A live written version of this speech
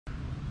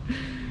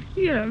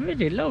You're a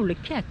very lovely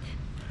cat.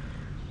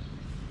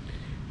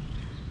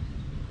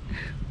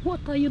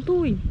 What are you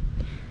doing?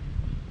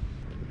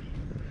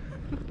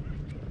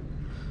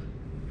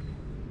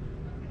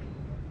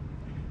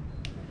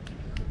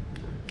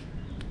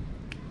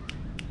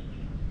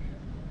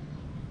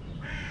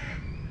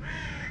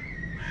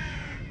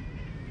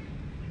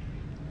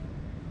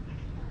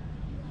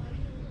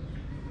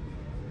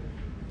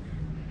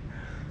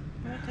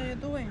 What are you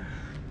doing?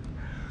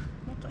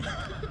 What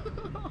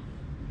are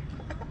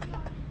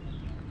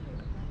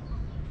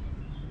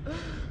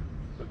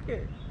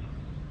Okay.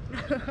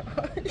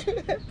 Are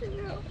you happy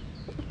now?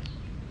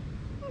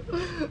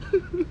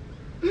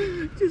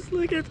 Just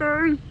look at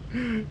her.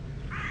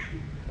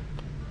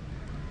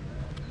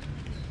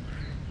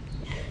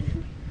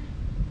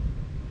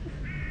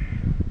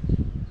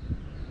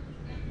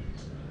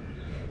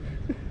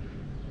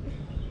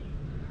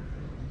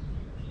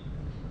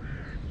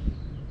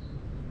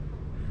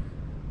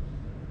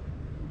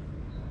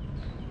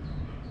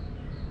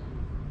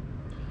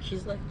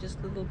 She's like just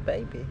a little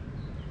baby.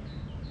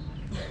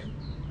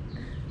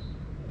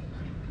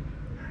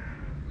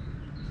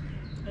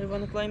 You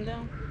wanna climb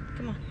down?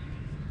 Come on.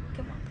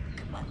 Come on.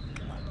 Come on.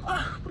 Come on.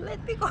 Oh,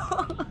 let me go.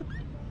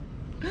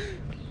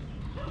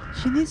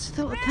 She needs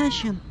still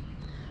attention.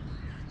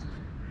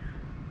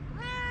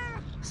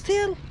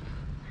 Still.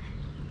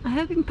 I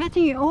have been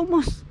petting you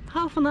almost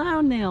half an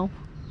hour now.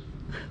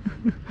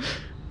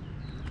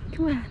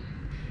 Come on.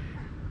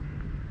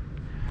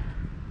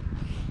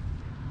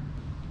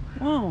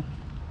 Wow.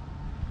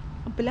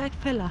 A black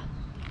fella.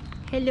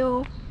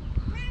 Hello.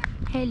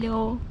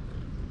 Hello.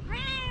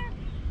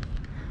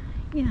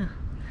 Yeah.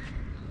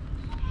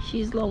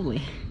 She's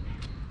lovely.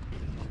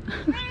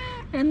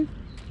 And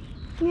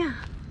yeah.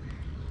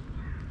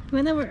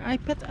 Whenever I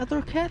pet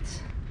other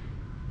cats,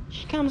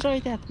 she comes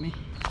right at me.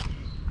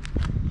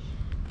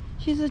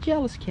 She's a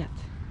jealous cat.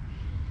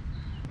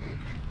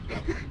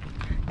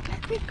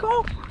 Let me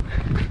go.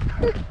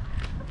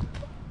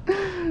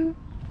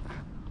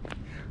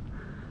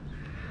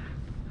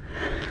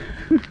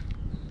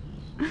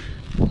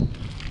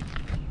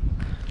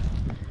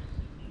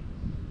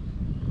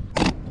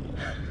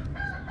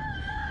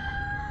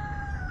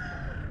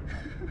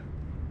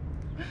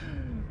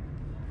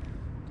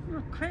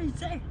 You're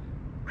crazy.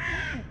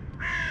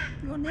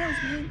 Your nails,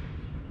 man.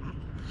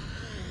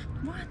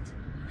 What?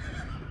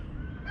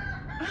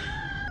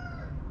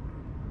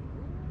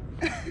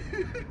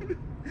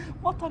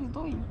 What are you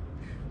doing?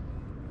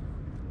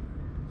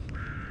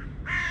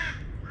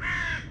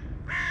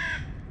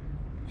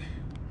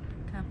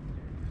 Come.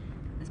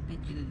 Let's pet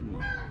you a little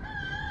more.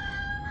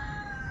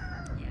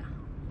 Yeah.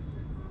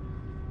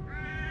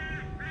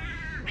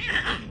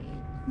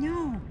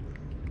 No.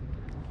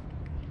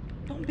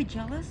 Don't be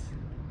jealous.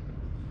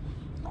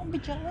 Don't be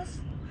jealous.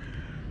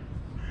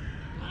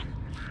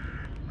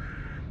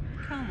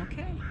 Calm,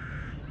 okay?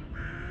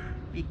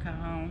 Be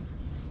calm.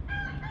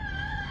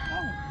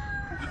 Oh.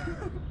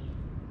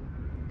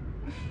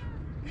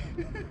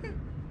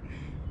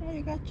 Oh,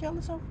 you got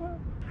jealous of her?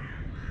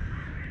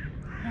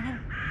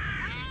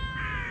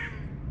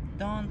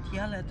 Don't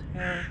yell at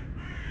her.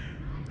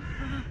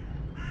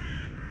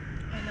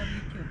 I love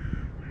you too.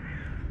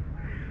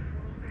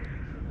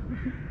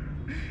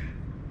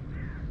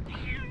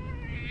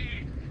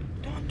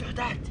 Don't do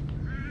that.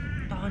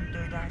 Don't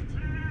do that.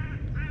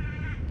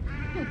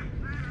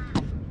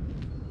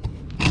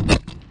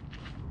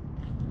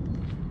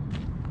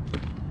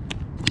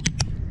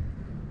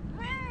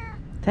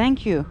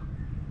 Thank you.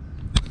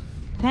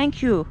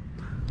 Thank you.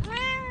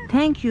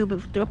 Thank you for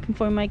dropping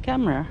for my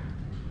camera.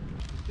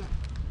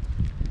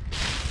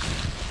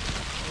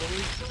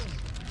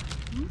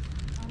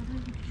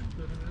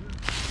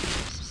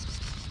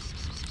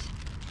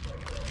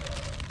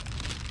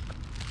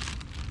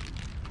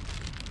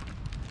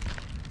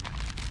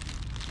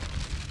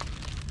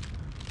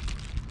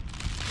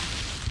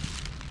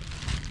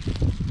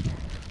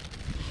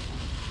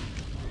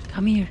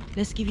 Come here,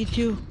 let's give you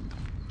two.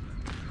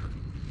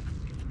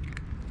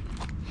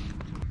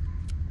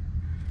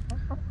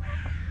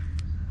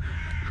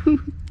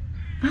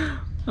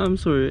 I'm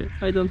sorry,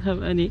 I don't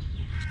have any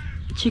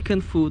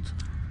chicken food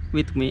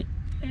with me.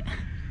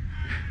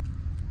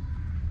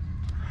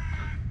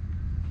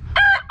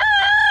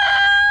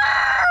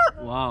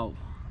 Wow.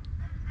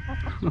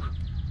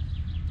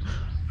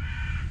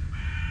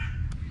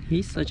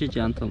 He's such a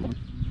gentleman.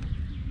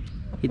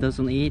 He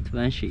doesn't eat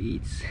when she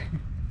eats.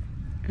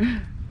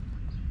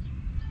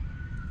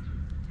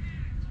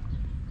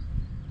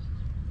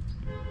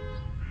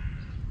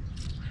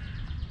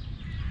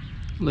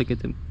 Look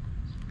at him.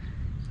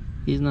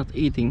 He's not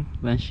eating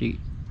when she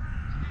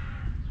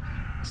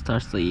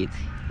starts to eat.